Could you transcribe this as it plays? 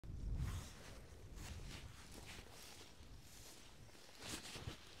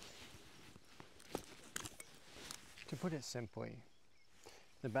put it simply,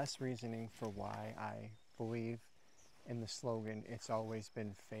 the best reasoning for why I believe in the slogan, "It's always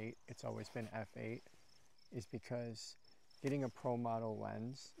been fate, it's always been F8, is because getting a pro model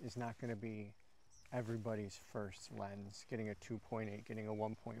lens is not going to be everybody's first lens. Getting a 2.8, getting a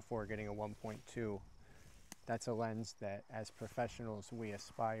 1.4, getting a 1.2, that's a lens that as professionals we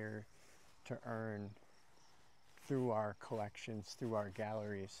aspire to earn through our collections, through our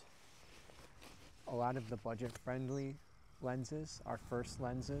galleries. A lot of the budget-friendly lenses, our first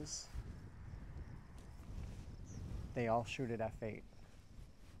lenses, they all shoot at f8.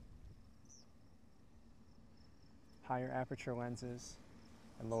 Higher aperture lenses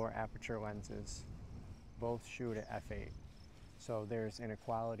and lower aperture lenses both shoot at f8. So there's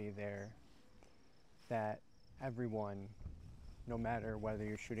inequality there that everyone, no matter whether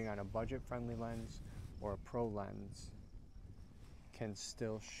you're shooting on a budget-friendly lens or a pro lens, can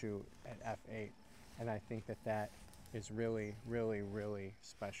still shoot at f8. And I think that that is really, really, really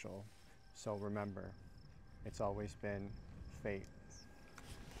special. So remember, it's always been fate.